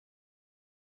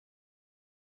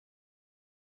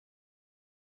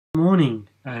morning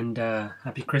and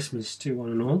happy Christmas to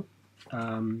one and all.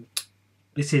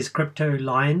 This is Crypto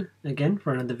Lion again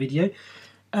for another video.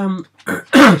 I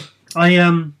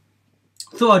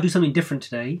thought I'd do something different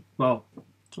today. Well,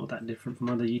 it's not that different from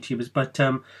other YouTubers, but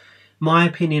my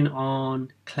opinion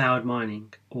on cloud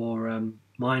mining or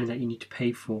mining that you need to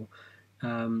pay for.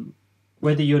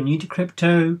 Whether you're new to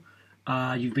crypto,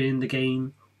 you've been in the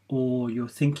game, or you're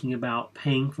thinking about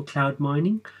paying for cloud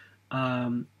mining,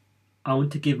 I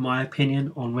want to give my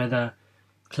opinion on whether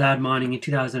cloud mining in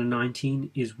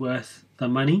 2019 is worth the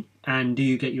money and do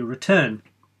you get your return.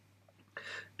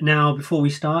 Now, before we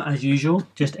start, as usual,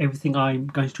 just everything I'm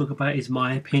going to talk about is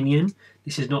my opinion.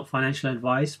 This is not financial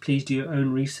advice. Please do your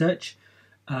own research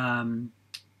and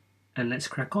let's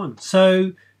crack on.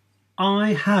 So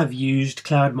I have used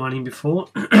cloud mining before.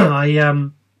 I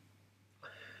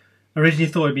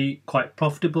originally thought it'd be quite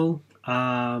profitable.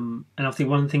 And I think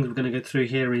one of the things we're going to go through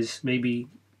here is maybe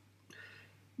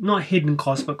not hidden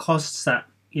costs, but costs that,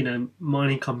 you know,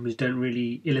 mining companies don't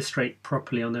really illustrate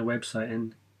properly on their website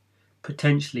and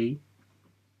potentially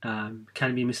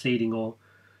can be misleading, or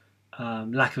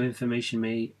lack of information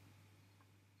may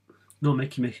not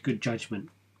make you make a good judgment.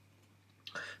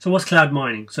 So what's cloud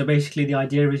mining? So basically the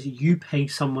idea is you pay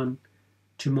someone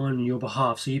to mine on your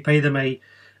behalf. So you pay them a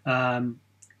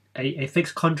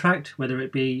fixed contract, whether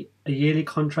it be a yearly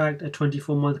contract, a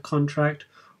 24-month contract,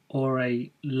 or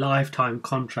a lifetime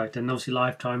contract. And obviously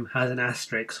lifetime has an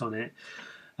asterisk on it.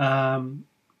 And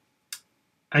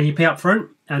you pay up front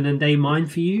and then they mine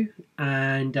for you.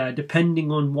 And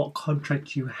depending on what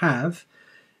contract you have,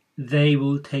 they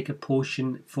will take a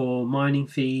portion for mining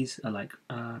fees, like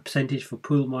a percentage for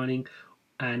pool mining,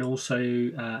 and also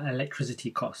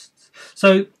electricity costs.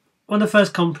 So one of the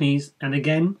first companies, and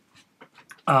again,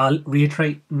 I'll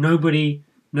reiterate, no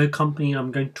company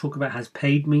I'm going to talk about has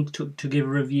paid me to give a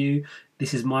review.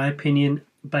 This is my opinion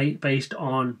based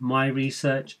on my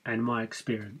research and my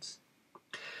experience.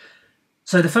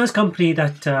 So the first company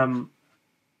that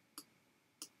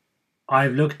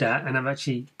I've looked at and I've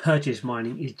actually purchased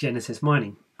mining is Genesis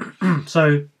Mining.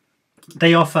 So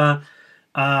they offer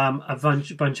a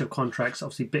bunch of contracts.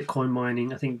 Obviously Bitcoin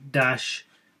mining, I think Dash,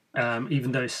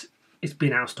 even though it's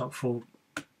been out of stock for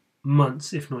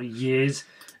months, if not years.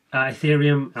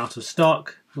 Ethereum out of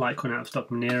stock, Litecoin out of stock,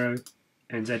 Monero,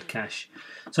 and Zcash.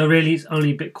 So really it's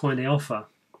only Bitcoin they offer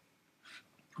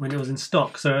when it was in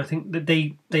stock. So I think that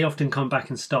they often come back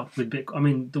in stock with Bitcoin. I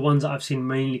mean, the ones that I've seen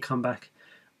mainly come back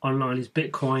online is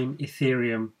Bitcoin,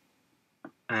 Ethereum,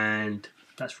 and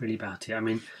that's really about it. I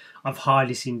mean, I've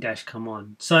hardly seen Dash come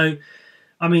on. So,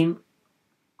 I mean,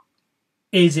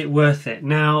 is it worth it?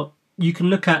 Now, you can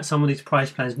look at some of these price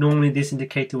plans. Normally this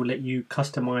indicator will let you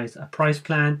customize a price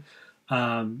plan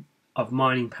of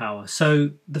mining power.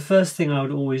 So the first thing I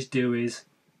would always do is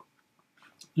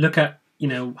look at, you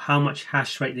know, how much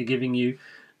hash rate they're giving you.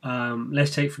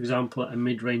 Let's take, for example, a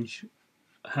mid-range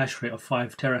hash rate of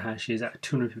 5 terahashes at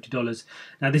 $250.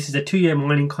 Now this is a 2-year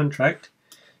mining contract,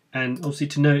 and obviously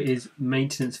to note is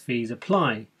maintenance fees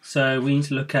apply. So we need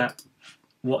to look at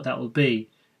what that will be.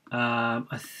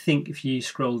 I think if you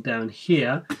scroll down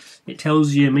here, it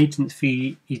tells you a maintenance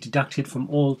fee is deducted from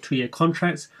all 2-year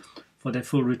contracts for their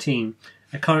full routine.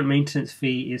 A current maintenance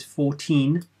fee is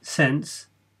 14 cents,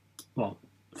 well,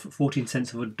 14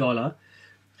 cents of a dollar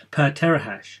per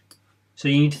terahash. So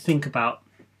you need to think about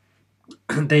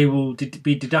they will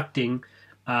be deducting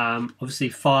obviously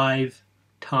 5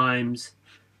 times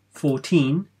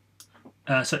 14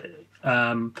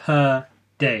 per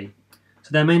day. So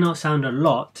that may not sound a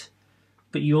lot,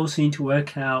 but you also need to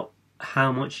work out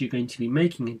how much you're going to be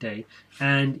making a day.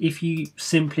 And if you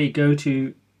simply go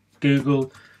to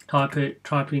Google,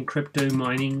 type in crypto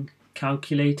mining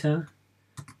calculator,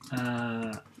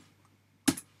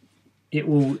 it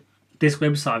will, this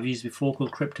website I've used before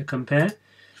called Crypto Compare.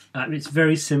 It's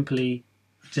very simply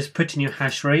just put in your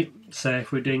hash rate. So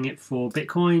if we're doing it for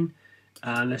Bitcoin,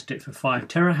 let's do it for 5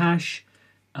 terahash.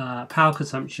 Power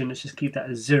consumption, let's just keep that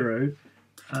as 0.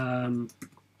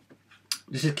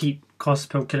 Let's just keep cost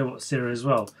per kilowatt 0 as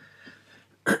well.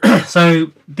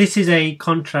 So this is a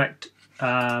contract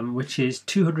which is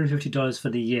 $250 for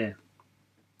the year.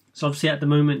 So obviously at the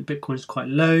moment Bitcoin is quite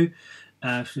low.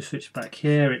 If we switch back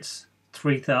here, it's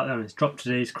 3,000. It's dropped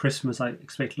today. It's Christmas. I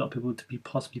expect a lot of people to be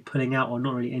possibly pulling out or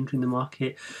not really entering the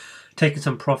market, taking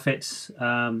some profits,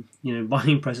 you know,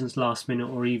 buying presents last minute,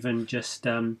 or even just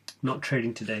not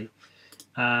trading today.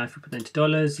 If we put that into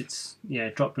dollars, it's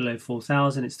dropped below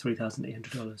 4,000. It's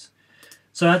 $3,800.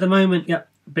 So at the moment,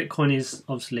 Bitcoin is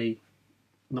obviously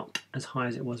not as high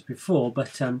as it was before, but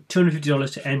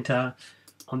 $250 to enter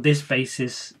on this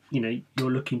basis, you're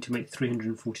looking to make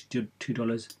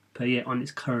 $342 per year on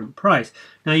its current price.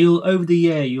 Now, over the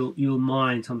year you'll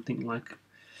mine something like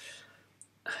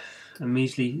a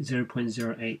measly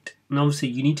 0.08, and obviously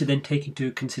you need to then take into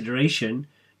consideration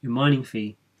your mining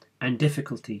fee and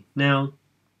difficulty. Now,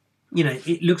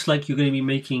 it looks like you're going to be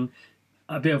making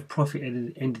a bit of profit at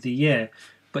the end of the year,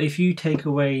 but if you take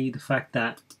away the fact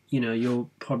that you're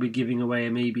probably giving away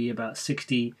maybe about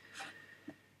 60,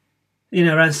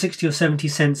 around 60 or 70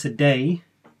 cents a day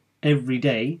every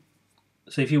day.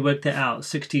 So if you work that out,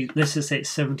 60, let's just say it's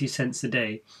 70 cents a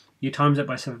day, you times that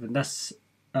by 7, that's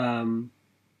sorry,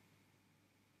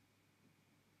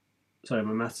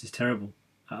 my maths is terrible.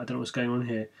 I don't know what's going on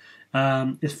here.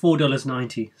 It's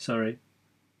 $4.90, sorry,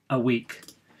 a week.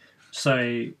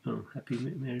 So, happy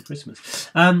Merry Christmas.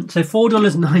 So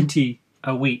 $4.90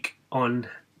 a week on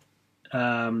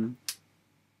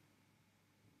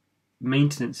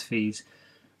maintenance fees.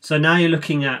 So now you're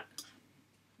looking at,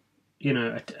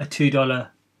 a $2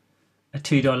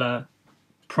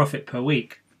 profit per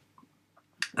week,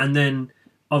 and then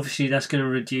obviously that's going to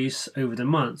reduce over the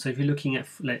month. So if you're looking at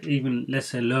even, let's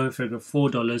say, lower figure of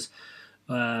 $4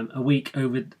 a week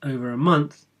over a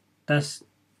month, that's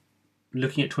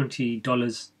looking at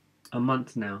 $20 a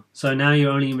month now. So now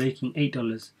you're only making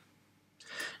 $8,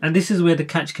 and this is where the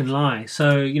catch can lie.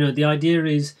 So the idea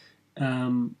is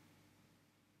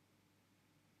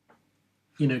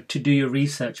to do your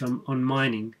research on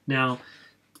mining. Now,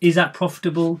 is that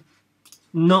profitable?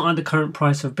 Not at the current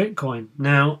price of Bitcoin.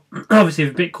 Now, obviously,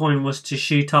 if Bitcoin was to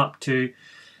shoot up to,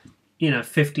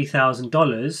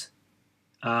 $50,000,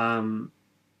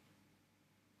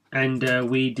 and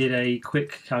we did a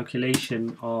quick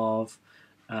calculation of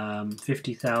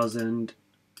 50,000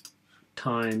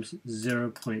 times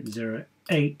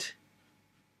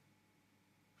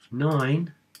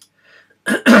 0.089,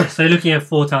 so you're looking at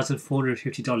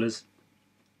 $4,450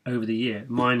 over the year,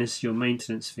 minus your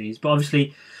maintenance fees. But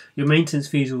obviously your maintenance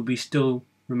fees will be still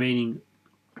remaining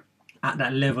at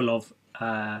that level of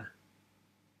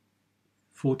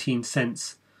 14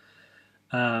 cents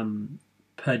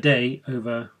per day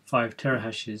over 5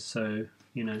 terahashes. So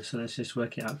so let's just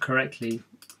work it out correctly.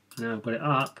 Now I've got it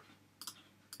up.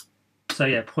 So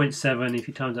yeah, 0.7, if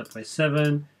you times that by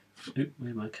 7,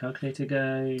 where'd my calculator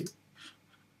go?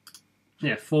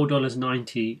 Yeah,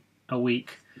 $4.90 a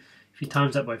week. If you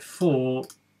times that by 4,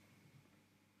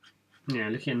 yeah,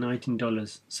 looking at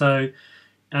 $19. So,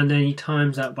 and then you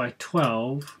times that by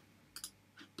 12,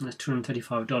 that's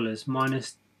 $235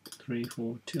 minus 3,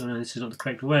 4, 2. I know this is not the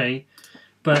correct way,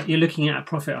 but you're looking at a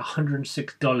profit of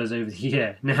 $106 over the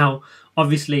year. Now,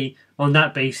 obviously, on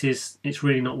that basis, it's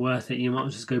really not worth it. You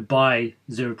might just go buy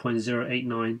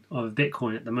 0.089 of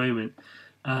Bitcoin at the moment.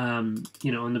 On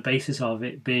the basis of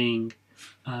it being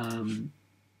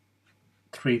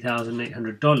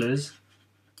 $3,800.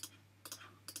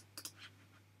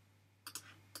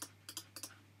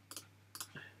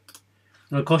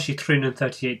 It'll cost you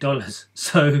 $338.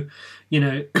 So,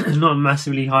 not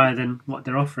massively higher than what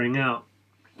they're offering out.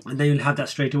 And then you'll have that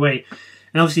straight away.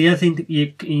 And obviously, the other thing that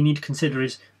you need to consider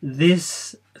is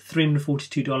this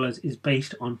 $342 is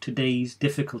based on today's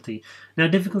difficulty. Now,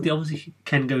 difficulty obviously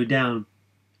can go down.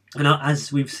 And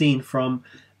as we've seen from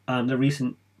the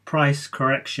recent price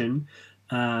correction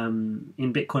in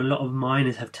Bitcoin, a lot of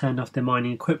miners have turned off their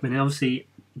mining equipment. And obviously,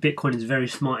 Bitcoin is very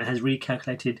smart. It has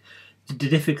recalculated the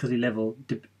difficulty level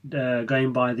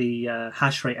going by the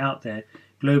hash rate out there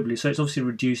globally. So it's obviously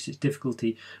reduced its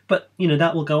difficulty. But,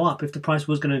 that will go up. If the price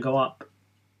was going to go up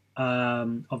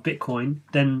of Bitcoin,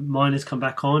 then miners come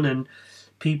back on and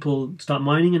people start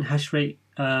mining and hash rate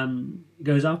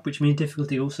goes up, which means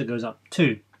difficulty also goes up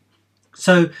too.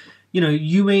 So,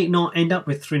 you may not end up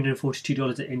with $342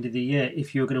 at the end of the year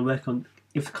if you're going to work on,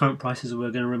 if the current prices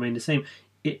were going to remain the same.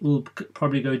 It will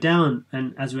probably go down,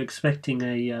 and as we're expecting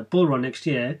a bull run next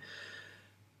year,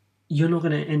 you're not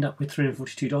going to end up with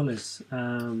 $342.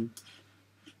 No,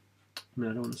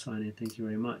 I don't want to sign in, thank you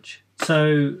very much.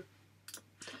 So,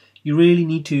 you really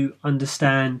need to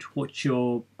understand what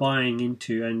you're buying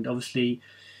into, and obviously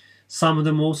some of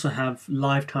them also have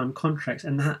lifetime contracts,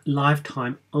 and that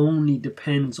lifetime only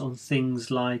depends on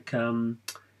things like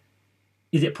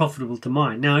is it profitable to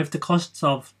mine. Now, if the costs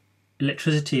of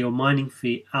electricity or mining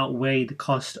fee outweigh the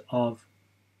cost of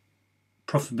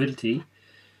profitability,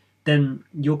 then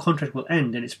your contract will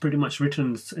end, and it's pretty much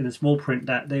written in a small print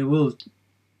that they will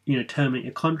terminate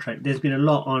your contract. There's been a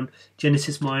lot on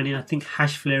Genesis Mining. I think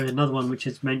Hashflare is another one which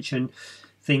has mentioned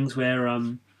things where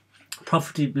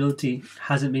profitability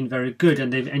hasn't been very good,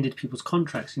 and they've ended people's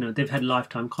contracts. They've had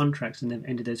lifetime contracts and they've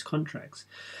ended those contracts.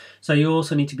 So you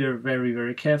also need to be very,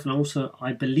 very careful. And also,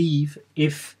 I believe,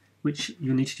 which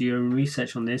you need to do your own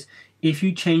research on this, if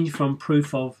you change from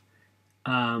proof of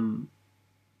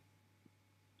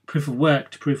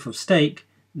work to proof of stake,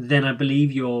 then I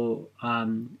believe your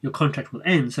contract will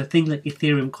end. So things like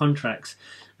Ethereum contracts,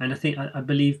 and I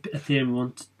believe Ethereum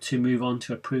wants to move on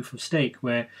to a proof of stake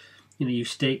where you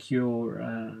stake your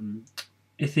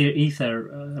ether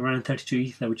around 32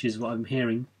 ether, which is what I'm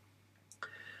hearing,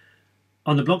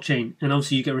 on the blockchain, and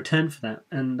obviously you get return for that,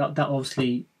 and that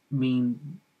obviously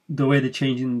mean the way they're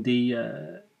changing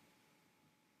the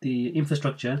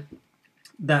infrastructure,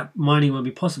 that mining won't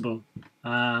be possible.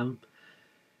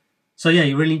 So yeah,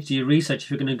 you really need to do your research if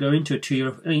you're going to go into a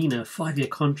 2-year, 5-year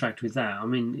contract with that. I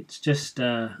mean, it's just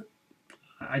I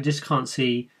just can't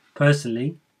see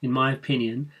personally, in my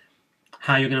opinion,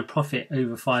 how you're going to profit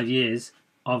over 5 years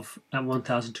of at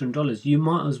 $1,200. You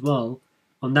might as well,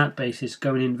 on that basis,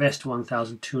 go and invest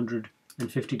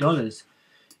 $1,250.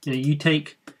 You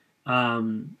take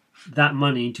that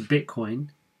money into Bitcoin,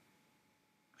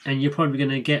 and you're probably going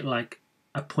to get like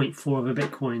a 0.4 of a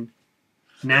Bitcoin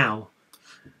now,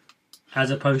 as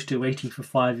opposed to waiting for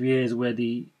 5 years where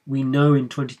we know in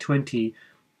 2020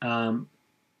 the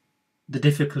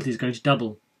difficulty is going to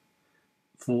double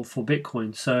for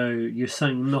Bitcoin. So you're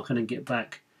saying not going to get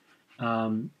back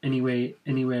anywhere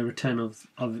return of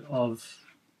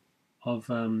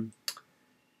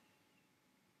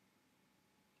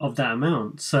that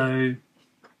amount. So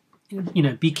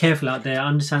be careful out there.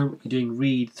 Understand what you're doing.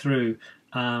 Read through.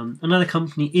 Another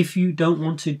company, if you don't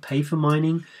want to pay for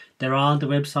mining, there are the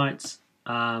websites.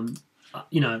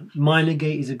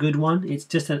 Minergate is a good one. It's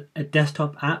just a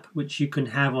desktop app which you can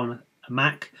have on a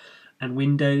Mac and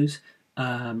Windows,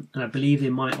 and I believe they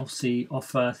might obviously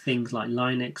offer things like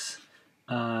Linux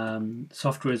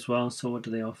software as well. So what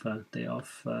do they offer? They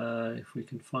offer, if we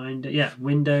can find it,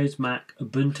 Windows, Mac,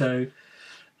 Ubuntu,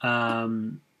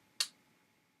 and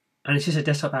it's just a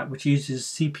desktop app which uses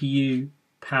CPU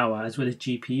power as well as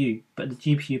GPU, but the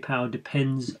GPU power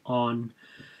depends on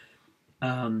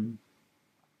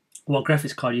what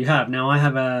graphics card you have. Now I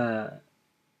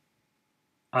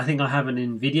think I have an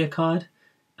NVIDIA card,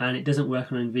 and it doesn't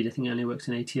work on NVIDIA. I think it only works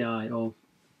in ATI, or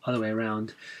other way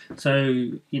around. So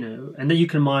and then you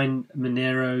can mine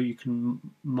Monero, you can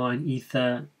mine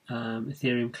Ether,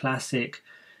 Ethereum Classic.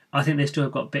 I think they still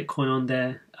have got Bitcoin on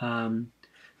there.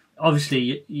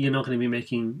 Obviously, you're not going to be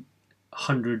making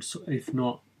hundreds, if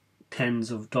not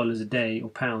tens of dollars a day or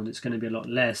pounds. It's going to be a lot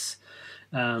less,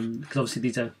 because obviously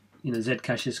these are,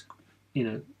 Zcash is,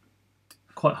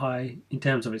 quite high in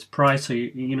terms of its price, so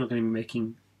you're not going to be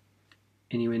making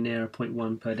anywhere near a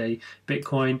 0.1 per day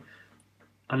Bitcoin,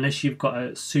 unless you've got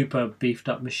a super beefed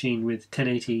up machine with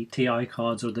 1080 Ti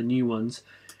cards or the new ones.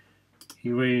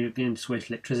 You're really going to waste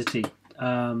electricity.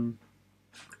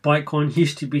 Bitcoin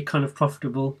used to be kind of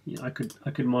profitable. I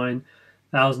could mine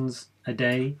thousands a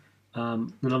day,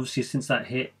 and obviously since that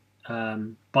hit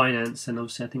Binance, and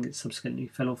obviously I think it subsequently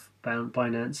fell off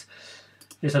Binance,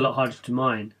 it's a lot harder to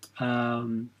mine.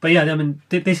 But yeah, I mean,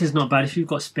 this is not bad. If you've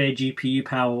got spare GPU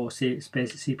power or spare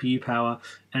CPU power,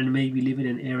 and maybe live in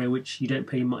an area which you don't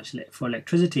pay much for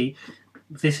electricity,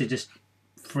 this is just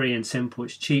free and simple.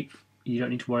 It's cheap. You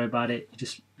don't need to worry about it. You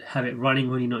just have it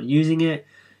running when you're not using it,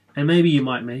 and maybe you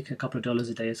might make a couple of dollars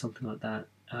a day or something like that.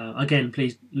 Again,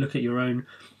 please look at your own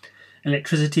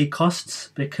electricity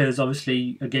costs, because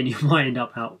obviously, again, you might end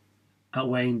up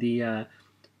outweighing the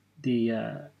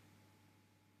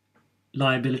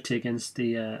liability against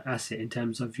the asset in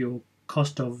terms of your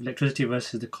cost of electricity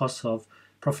versus the cost of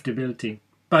profitability.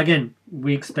 But again,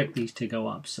 we expect these to go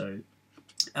up, so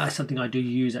that's something I do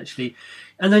use actually.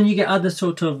 And then you get other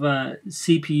sort of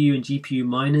CPU and GPU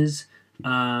miners,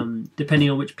 depending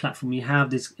on which platform you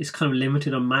have. It's kind of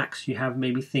limited on Macs. You have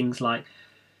maybe things like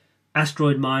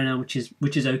Asteroid Miner, which is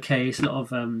okay. It's a lot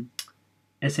of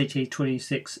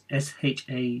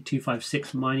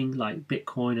SHA-256 mining, like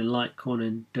Bitcoin and Litecoin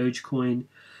and Dogecoin.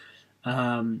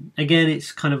 Again,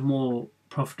 it's kind of more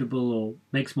profitable, or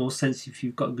makes more sense if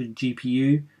you've got a good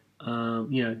GPU.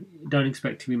 Don't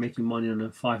expect to be making money on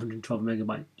a 512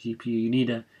 megabyte GPU. You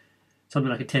need something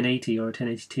like a 1080 or a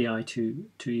 1080 Ti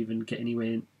to even get anywhere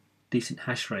in decent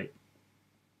hash rate.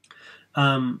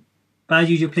 But as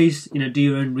usual, please do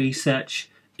your own research.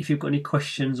 If you've got any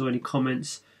questions or any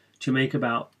comments to make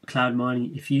about cloud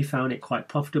mining, if you found it quite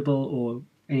profitable, or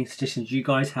any suggestions you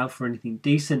guys have for anything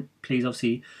decent, please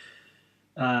obviously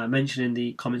mention in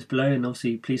the comments below, and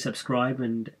obviously please subscribe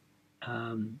and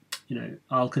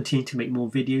I'll continue to make more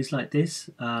videos like this.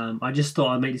 I just thought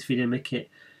I'd make this video and make it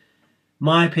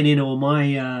my opinion or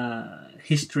my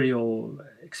history or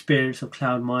experience of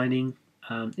cloud mining.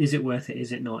 Is it worth it?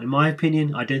 Is it not? In my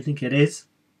opinion, I don't think it is.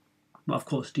 But of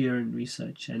course, do your own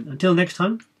research. And until next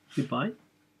time, goodbye.